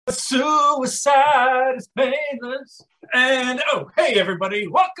Suicide is painless. And hey everybody,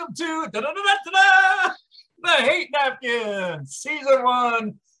 welcome to the Hate Napkin, Season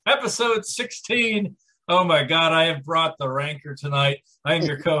 1, Episode 16. Oh my God, I have brought the rancor tonight. I am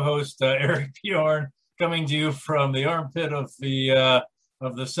your co-host, Eric Bjorn, coming to you from the armpit of the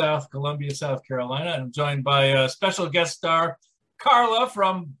South, Columbia, South Carolina. I'm joined by a special guest star, Carla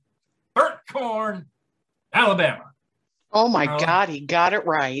from Burnt Corn, Alabama. Oh my God, he got it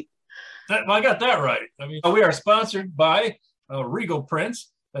right. I got that right. I mean, we are sponsored by Regal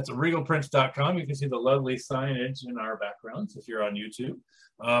Prints. That's at regalprints.com. You can see the lovely signage in our backgrounds if you're on YouTube.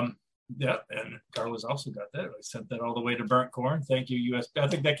 Yeah, and Carla's also got that. I sent that all the way to Burnt Corn. Thank you, US. I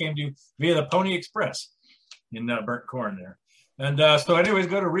think that came to you via the Pony Express in Burnt Corn there. And so anyways,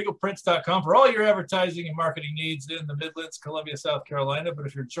 go to regalprints.com for all your advertising and marketing needs in the Midlands, Columbia, South Carolina. But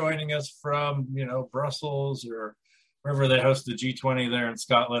if you're joining us from, Brussels or wherever they host the G20 there in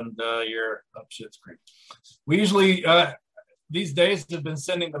Scotland, you're up shit's creek. We usually, these days, have been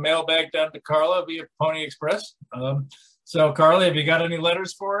sending the mailbag down to Carla via Pony Express. So, Carla, have you got any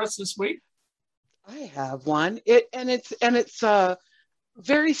letters for us this week? I have one. It's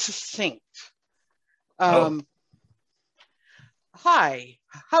very succinct. Hi,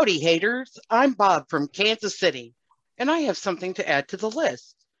 howdy haters. I'm Bob from Kansas City, and I have something to add to the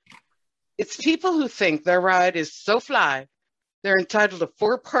list. It's people who think their ride is so fly, they're entitled to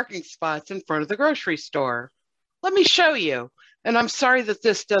 4 parking spots in front of the grocery store. Let me show you. And I'm sorry that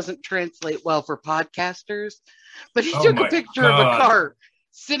this doesn't translate well for podcasters, but he took a picture of a car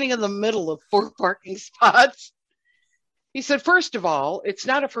sitting in the middle of 4 parking spots. He said, first of all, it's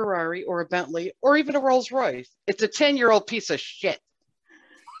not a Ferrari or a Bentley or even a Rolls Royce. It's a 10-year-old piece of shit.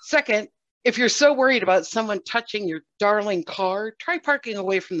 Second, if you're so worried about someone touching your darling car, try parking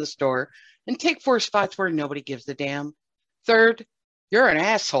away from the store and take 4 spots where nobody gives a damn. Third, you're an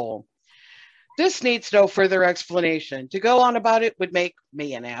asshole. This needs no further explanation. To go on about it would make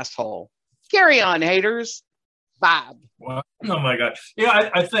me an asshole. Carry on, haters. Bob. Well, oh my God. Yeah,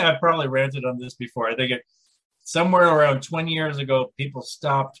 I think I probably ranted on this before. I think somewhere around 20 years ago, people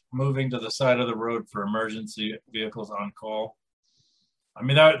stopped moving to the side of the road for emergency vehicles on call. I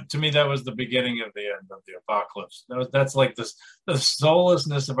mean, to me, that was the beginning of the end of the apocalypse. That's like the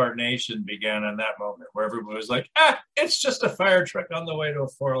soullessness of our nation began in that moment, where everybody was like, it's just a fire truck on the way to a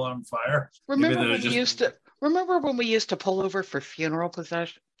 4-alarm fire. Remember when we used to pull over for funeral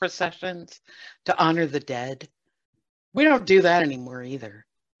processions to honor the dead? We don't do that anymore either.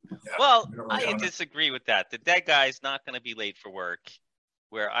 Yeah, well, I disagree with that. The dead guy's not going to be late for work,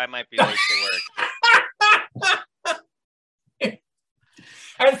 where I might be late for work.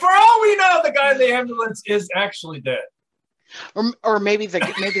 And for all we know, the guy in the ambulance is actually dead. Or maybe the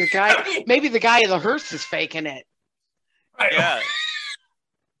guy in the hearse is faking it. Right. Yeah.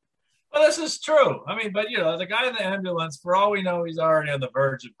 Well, this is true. I mean, but the guy in the ambulance, for all we know, he's already on the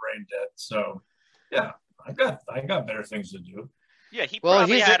verge of brain dead. So, yeah, I got better things to do. Yeah, he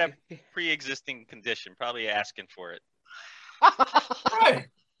probably had a pre-existing condition, probably asking for it. Right.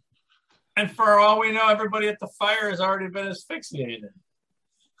 And for all we know, everybody at the fire has already been asphyxiated.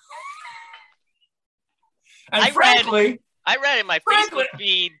 And I read in my Facebook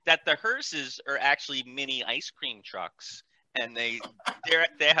feed that the hearses are actually mini ice cream trucks, and they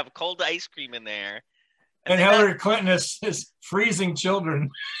have cold ice cream in there. And Hillary Clinton is freezing children.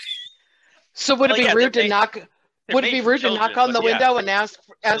 So would it be rude to knock? Would it be rude to knock on the window and ask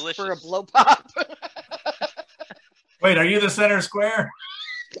for a blow pop? Wait, are you the center square?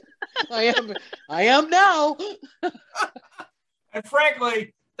 I am now. And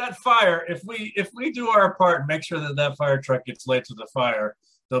frankly, that fire, if we do our part and make sure that fire truck gets late to the fire,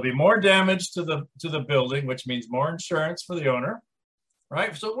 there'll be more damage to the building, which means more insurance for the owner,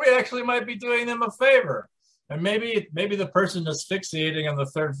 right? So we actually might be doing them a favor. And maybe the person asphyxiating on the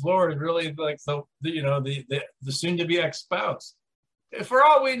 3rd floor is really like the soon-to-be ex-spouse. For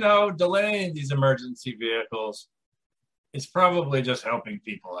all we know, delaying these emergency vehicles is probably just helping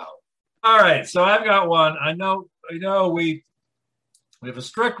people out. All right, so I've got one. I know we have a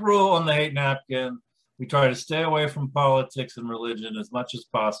strict rule on the hate napkin. We try to stay away from politics and religion as much as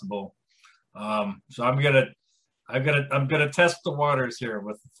possible. So I'm gonna test the waters here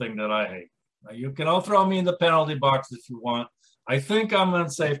with the thing that I hate. Now, you can all throw me in the penalty box if you want. I think I'm on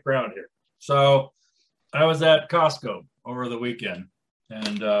safe ground here. So I was at Costco over the weekend,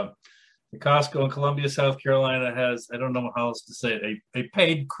 and the Costco in Columbia, South Carolina has, I don't know how else to say it, a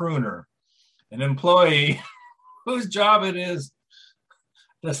paid crooner, an employee whose job it is,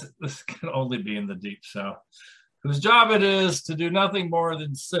 this can only be in the Deep South, whose job it is to do nothing more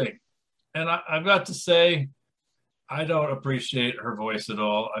than sing. And I've got to say, I don't appreciate her voice at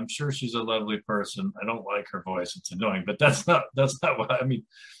all. I'm sure she's a lovely person. I don't like her voice. It's annoying, but that's not why I mean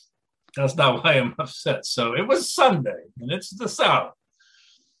that's not why I'm upset. So it was Sunday and it's the South.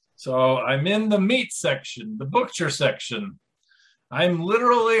 So I'm in the meat section, the butcher section. I'm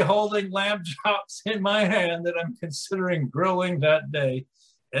literally holding lamb chops in my hand that I'm considering grilling that day.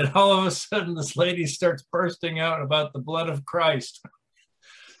 And all of a sudden, this lady starts bursting out about the blood of Christ.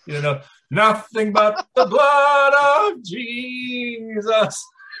 Nothing but the blood of Jesus.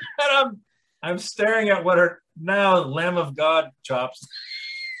 And I'm staring at what are now Lamb of God chops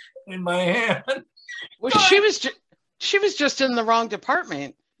in my hand. Well, she was just in the wrong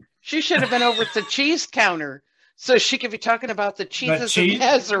department. She should have been over at the cheese counter so she could be talking about the cheeses of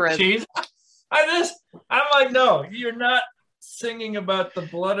Nazareth. Cheese. I'm like, no, you're not singing about the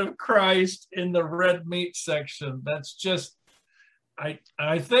blood of Christ in the red meat section. That's just, I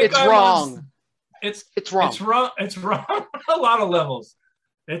think it's wrong. It's wrong. It's wrong. It's wrong on a lot of levels.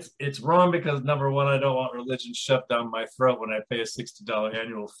 It's wrong because number one, I don't want religion shoved down my throat when I pay a $60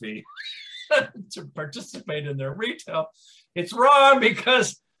 annual fee to participate in their retail. It's wrong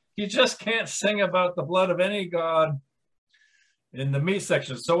because you just can't sing about the blood of any god in the meat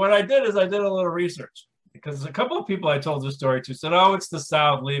section. So what I did is I did a little research because a couple of people I told the story to said, oh, it's the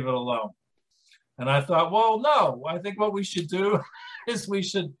South, leave it alone. And I thought, well, no, I think what we should do is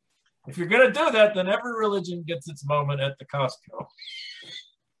if you're going to do that, then every religion gets its moment at the Costco.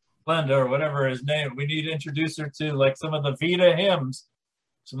 Glenda, or whatever his name, we need to introduce her to like some of the Vedic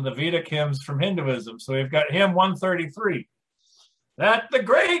hymns from Hinduism. So we've got hymn 133. That the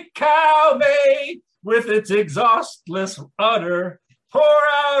great cow may, with its exhaustless udder, pour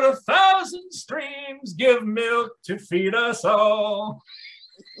out 1,000 streams, give milk to feed us all.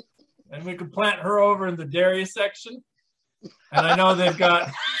 And we could plant her over in the dairy section. And I know they've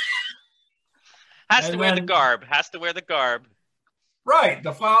got... Has to wear the garb. Right.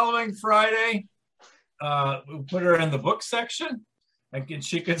 The following Friday, we put her in the book section. And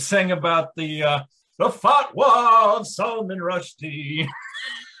she could sing about the fatwa of Salman Rushdie,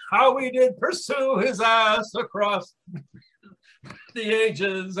 how we did pursue his ass across the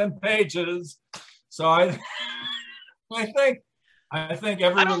ages and pages. So I think every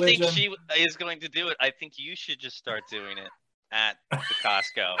religion. I don't think she is going to do it. I think you should just start doing it at the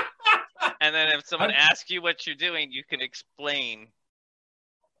Costco. And then if someone asks you what you're doing, you can explain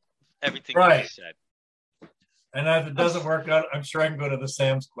everything you said. And if it doesn't work out, I'm sure I can go to the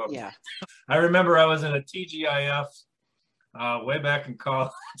Sam's Club. Yeah. I remember I was in a TGIF way back in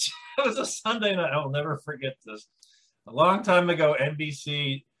college. It was a Sunday night. I'll never forget this. A long time ago,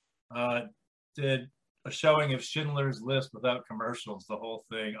 NBC did a showing of Schindler's List without commercials, the whole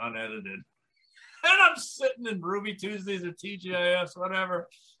thing, unedited. And I'm sitting in Ruby Tuesdays or TGIFs, whatever.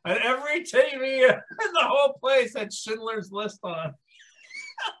 And every TV in the whole place had Schindler's List on.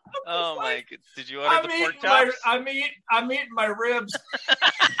 Oh my god! Did you order the pork chops? I'm eating my ribs.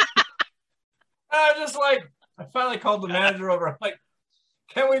 I just like, I finally called the manager over. I'm like,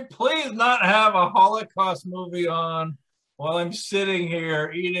 can we please not have a Holocaust movie on while I'm sitting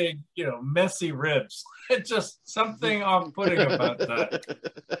here eating, messy ribs? It's just something off-putting about that.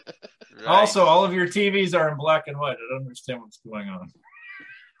 Right. Also, all of your TVs are in black and white. I don't understand what's going on.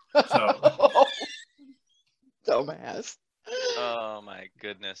 So, dumbass. Oh my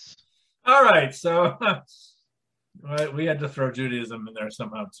goodness. All right, so we had to throw Judaism in there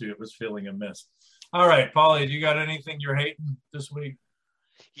somehow too. It was feeling amiss. All right, Paulie, do you got anything you're hating this week?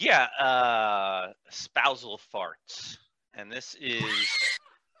 Yeah, spousal farts. And this is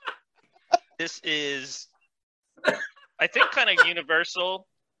I think kind of universal,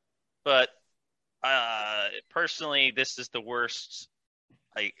 but personally this is the worst.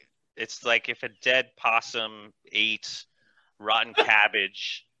 It's like if a dead possum ate rotten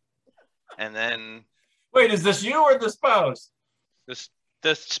cabbage, and then wait, is this you or the spouse? The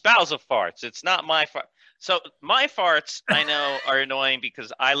spouse of farts. It's not my fart. So my farts, I know, are annoying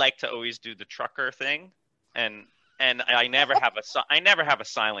because I like to always do the trucker thing, and I never have a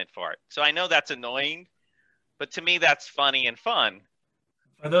silent fart. So I know that's annoying, but to me that's funny and fun.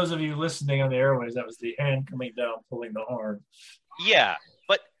 For those of you listening on the airways, that was the hand coming down, pulling the horn. Yeah,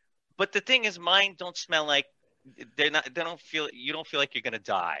 but the thing is, mine don't smell like you don't feel like you're gonna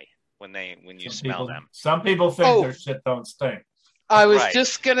die when you smell them. Some people think their shit don't stink. I was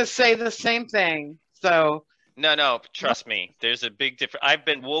just gonna say the same thing. So no, trust me. There's a big difference. I've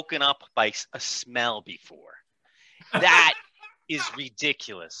been woken up by a smell before. That is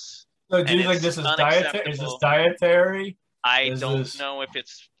ridiculous. So do you think this is dietary? Is this dietary? I don't know if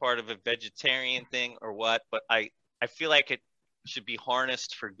it's part of a vegetarian thing or what, but I feel like it should be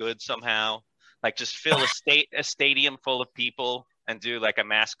harnessed for good somehow. Like just fill a stadium full of people and do like a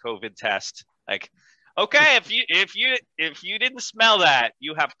mass COVID test. Like, okay, if you didn't smell that,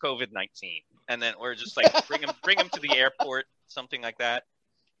 you have COVID-19, and then or just like bring them to the airport, something like that.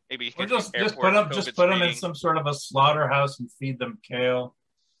 Maybe you Or can just put them in some sort of a slaughterhouse and feed them kale.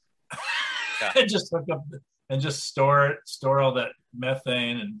 Yeah. And just hook up and just store all that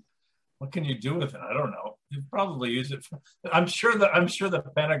methane. And what can you do with it? I don't know. You'd probably use it. I'm sure the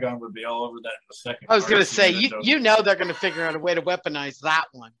Pentagon would be all over that in a second. I was going to say, you know, they're going to figure out a way to weaponize that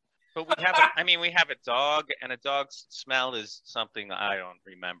one. But we have a dog, and a dog's smell is something, I don't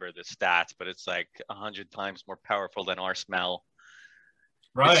remember the stats, but it's like 100 times more powerful than our smell.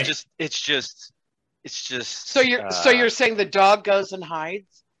 Right. It's just. So you're saying the dog goes and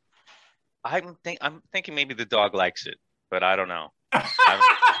hides? I'm thinking maybe the dog likes it, but I don't know.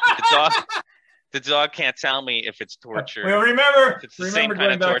 The dog can't tell me if it's torture. Well, remember back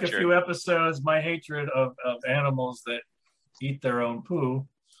going back a few episodes, my hatred of animals that eat their own poo.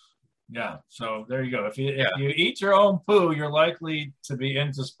 Yeah, so there you go. If you eat your own poo, you're likely to be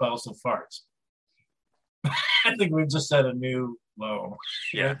into spousal farts. I think we've just set a new low.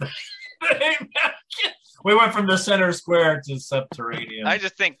 Yeah. We went from the center square to subterranean. I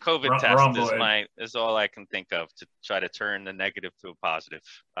just think COVID test is all I can think of to try to turn the negative to a positive.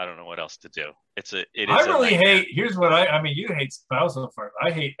 I don't know what else to do. I really hate. Here's what I mean. You hate spousal farts.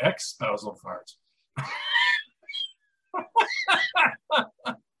 I hate ex-spousal farts.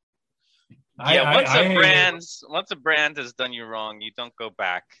 Once a brand has done you wrong, you don't go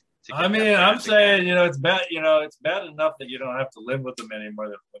back. I'm saying, it's bad. It's bad enough that you don't have to live with them anymore.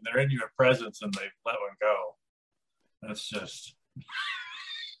 That when they're in your presence and they let one go, that's just,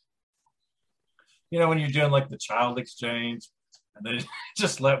 when you're doing like the child exchange and they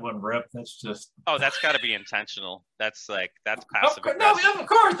just let one rip. That's just. Oh, that's got to be intentional. That's passive. No, of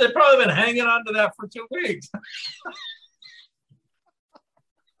course they've probably been hanging on to that for 2 weeks.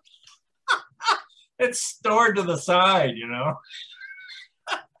 It's stored to the side,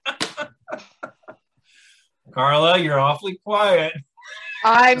 Carla, you're awfully quiet.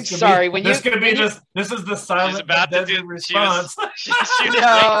 I'm sorry. This is the silent about to do response. She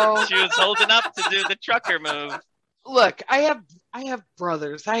was holding up to do the trucker move. Look, I have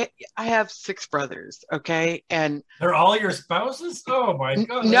brothers. I have 6 brothers. Okay, and they're all your spouses. Oh my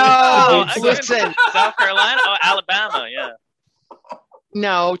God! No, listen, South Carolina, Alabama, yeah.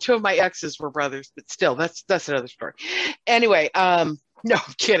 No, 2 of my exes were brothers, but still, that's another story. Anyway, no,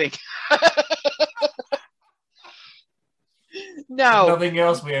 I'm kidding. No. If nothing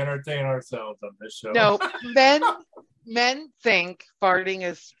else, we entertain ourselves on this show. No, men think farting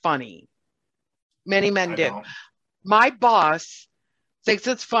is funny. Many men do. My boss thinks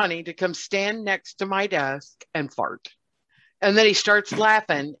it's funny to come stand next to my desk and fart. And then he starts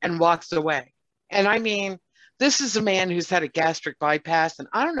laughing and walks away. And I mean, this is a man who's had a gastric bypass, and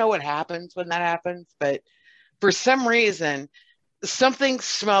I don't know what happens when that happens, but for some reason, something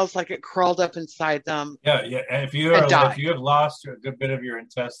smells like it crawled up inside them. Yeah. And if you have lost a good bit of your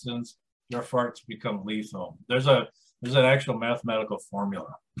intestines, your farts become lethal. There's an actual mathematical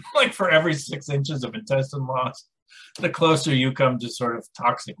formula. Like for every 6 inches of intestine loss, the closer you come to sort of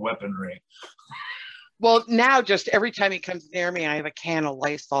toxic weaponry. Well, now just every time he comes near me, I have a can of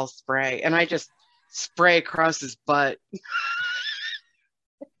Lysol spray, and I just spray across his butt.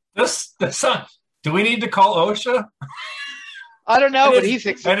 Do we need to call OSHA? I don't know, but he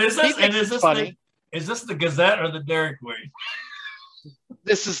thinks it's funny. Is this the Gazette or the Dairy Queen?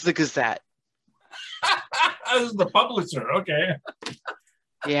 This is the Gazette. This is the publisher. Okay.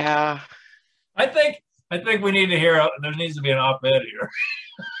 Yeah. I think we need to hear. There needs to be an op-ed here.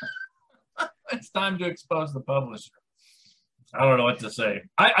 It's time to expose the publisher. I don't know what to say.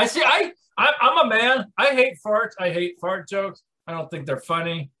 I'm a man. I hate farts. I hate fart jokes. I don't think they're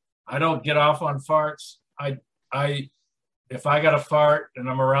funny. I don't get off on farts. If I got a fart and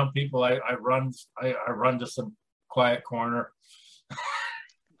I'm around people, I run to some quiet corner.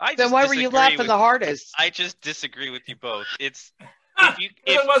 Then why were you laughing the hardest? I just disagree with you both. It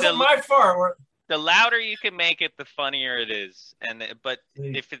wasn't my fart. The louder you can make it, the funnier it is. But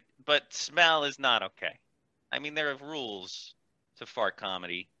smell is not okay. I mean, there are rules to fart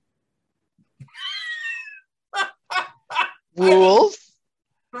comedy. Rules?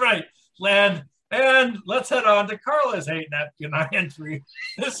 Right. And let's head on to Carla's hate napkin entry.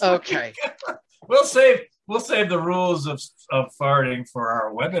 Okay. We'll save the rules of farting for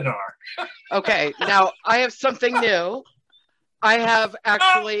our webinar. Okay. Now I have something new. I have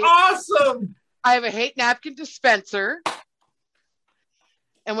actually awesome. I have a hate napkin dispenser.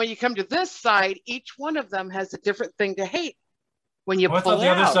 And when you come to this side, each one of them has a different thing to hate. when you I pull thought it the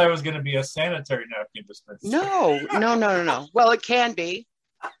other out. side was going to be a sanitary napkin dispenser. No. Well, it can be.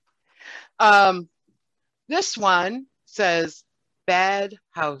 This one says bad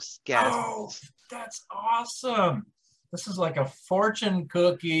house guests. Oh, that's awesome. This is like a fortune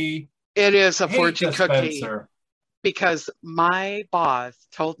cookie. It is a hate fortune cookie dispenser. because my boss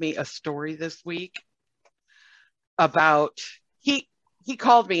told me a story this week about he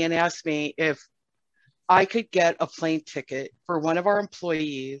called me and asked me if I could get a plane ticket for one of our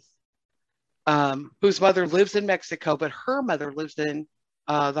employees whose mother lives in Mexico, but her mother lives in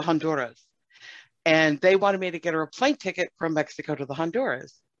the Honduras. And they wanted me to get her a plane ticket from Mexico to the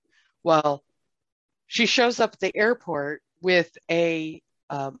Honduras. Well, she shows up at the airport with an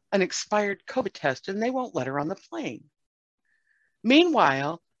expired COVID test, and they won't let her on the plane.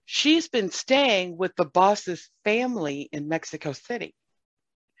 Meanwhile, she's been staying with the boss's family in Mexico City.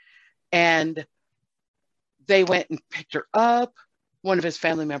 And they went and picked her up. One of his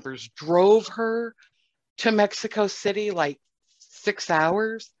family members drove her to Mexico City, like 6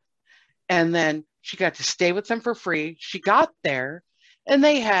 hours. And then she got to stay with them for free. She got there and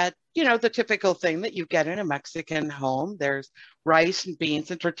they had, the typical thing that you get in a Mexican home. There's rice and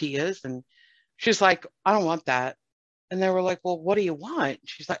beans and tortillas. And she's like, I don't want that. And they were like, well, what do you want?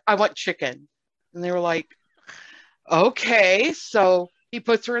 She's like, I want chicken. And they were like, okay. So he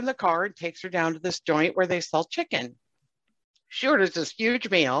puts her in the car and takes her down to this joint where they sell chicken. She orders this huge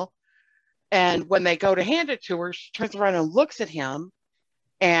meal. And when they go to hand it to her, she turns around and looks at him.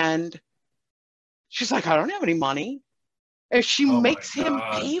 And she's like, I don't have any money. And she makes him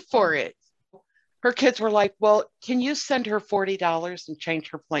pay for it. Her kids were like, well, can you send her $40 and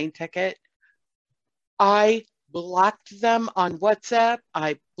change her plane ticket? I blocked them on WhatsApp.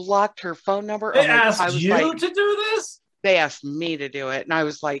 I blocked her phone number. They asked you to do this? They asked me to do it. And I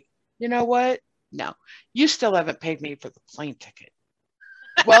was like, you know what? No, you still haven't paid me for the plane ticket.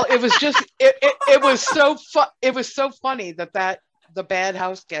 Well, it was just, it was so funny that the bad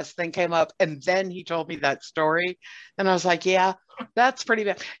house guest thing came up, and then he told me that story, and I was like, yeah, that's pretty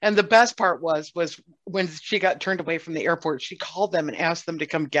bad. And the best part was when she got turned away from the airport, she called them and asked them to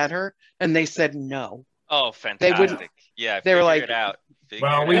come get her, and they said no. Oh, fantastic! They wouldn't. Yeah, they were like, it out.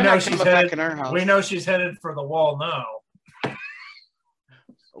 Well, we know she's headed. We know she's headed for the wall now.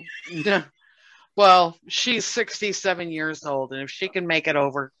 No. Well, she's 67 years old, and if she can make it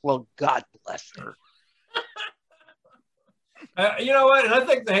over, well, God bless her. You know what? And I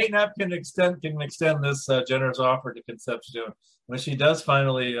think the hate napkin can extend this generous offer to Concepcion when she does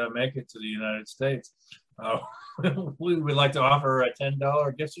finally make it to the United States. We would like to offer her a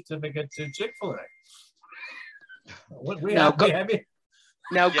 $10 gift certificate to Chick-fil-A.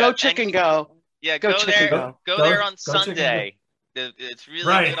 Go chicken go. Yeah, go chicken there. Go there on Sunday. It's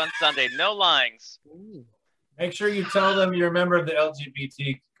really good on Sunday. No lines. Ooh. Make sure you tell them you're a member of the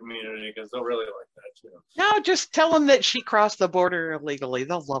LGBT community because they'll really like that too. No, just tell them that she crossed the border illegally.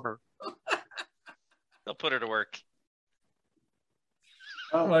 They'll love her. They'll put her to work.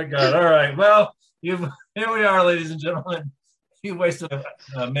 Oh my God! All right. Well, here we are, ladies and gentlemen. You wasted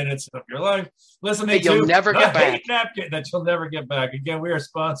minutes of your life listening to you'll never get back. Hate Napkin that you'll never get back. Again, we are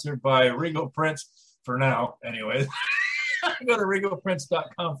sponsored by Regal Prints for now. Anyways. Go to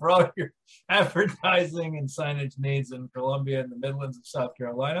regalprints.com for all your advertising and signage needs in Columbia and the Midlands of South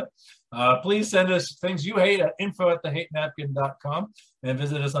Carolina. Please send us things you hate at info@thehatenapkin.com and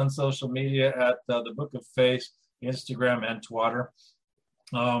visit us on social media at the Book of Faith, Instagram, and Twitter.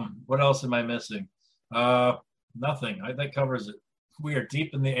 What else am I missing? Nothing. That covers it. We are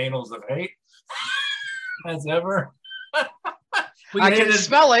deep in the annals of hate as ever. I can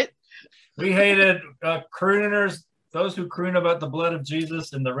smell it. We hated crooners. Those who croon about the blood of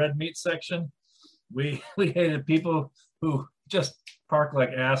Jesus in the red meat section. We hated people who just park like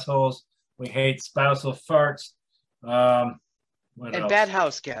assholes. We hate spousal farts. And bad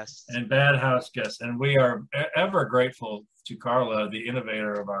house guests. And bad house guests. And we are ever grateful to Carla, the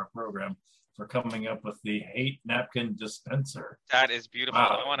innovator of our program, for coming up with the hate napkin dispenser. That is beautiful.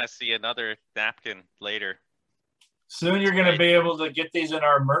 Wow. I want to see another napkin later. Soon you're going to be able to get these in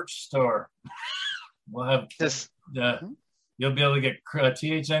our merch store. We'll have this. You'll be able to get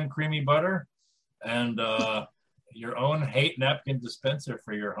THN creamy butter and your own hate napkin dispenser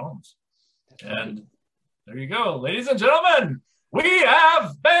for your homes. And there you go, ladies and gentlemen. We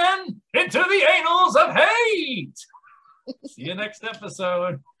have been into the annals of hate. See you next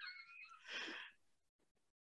episode.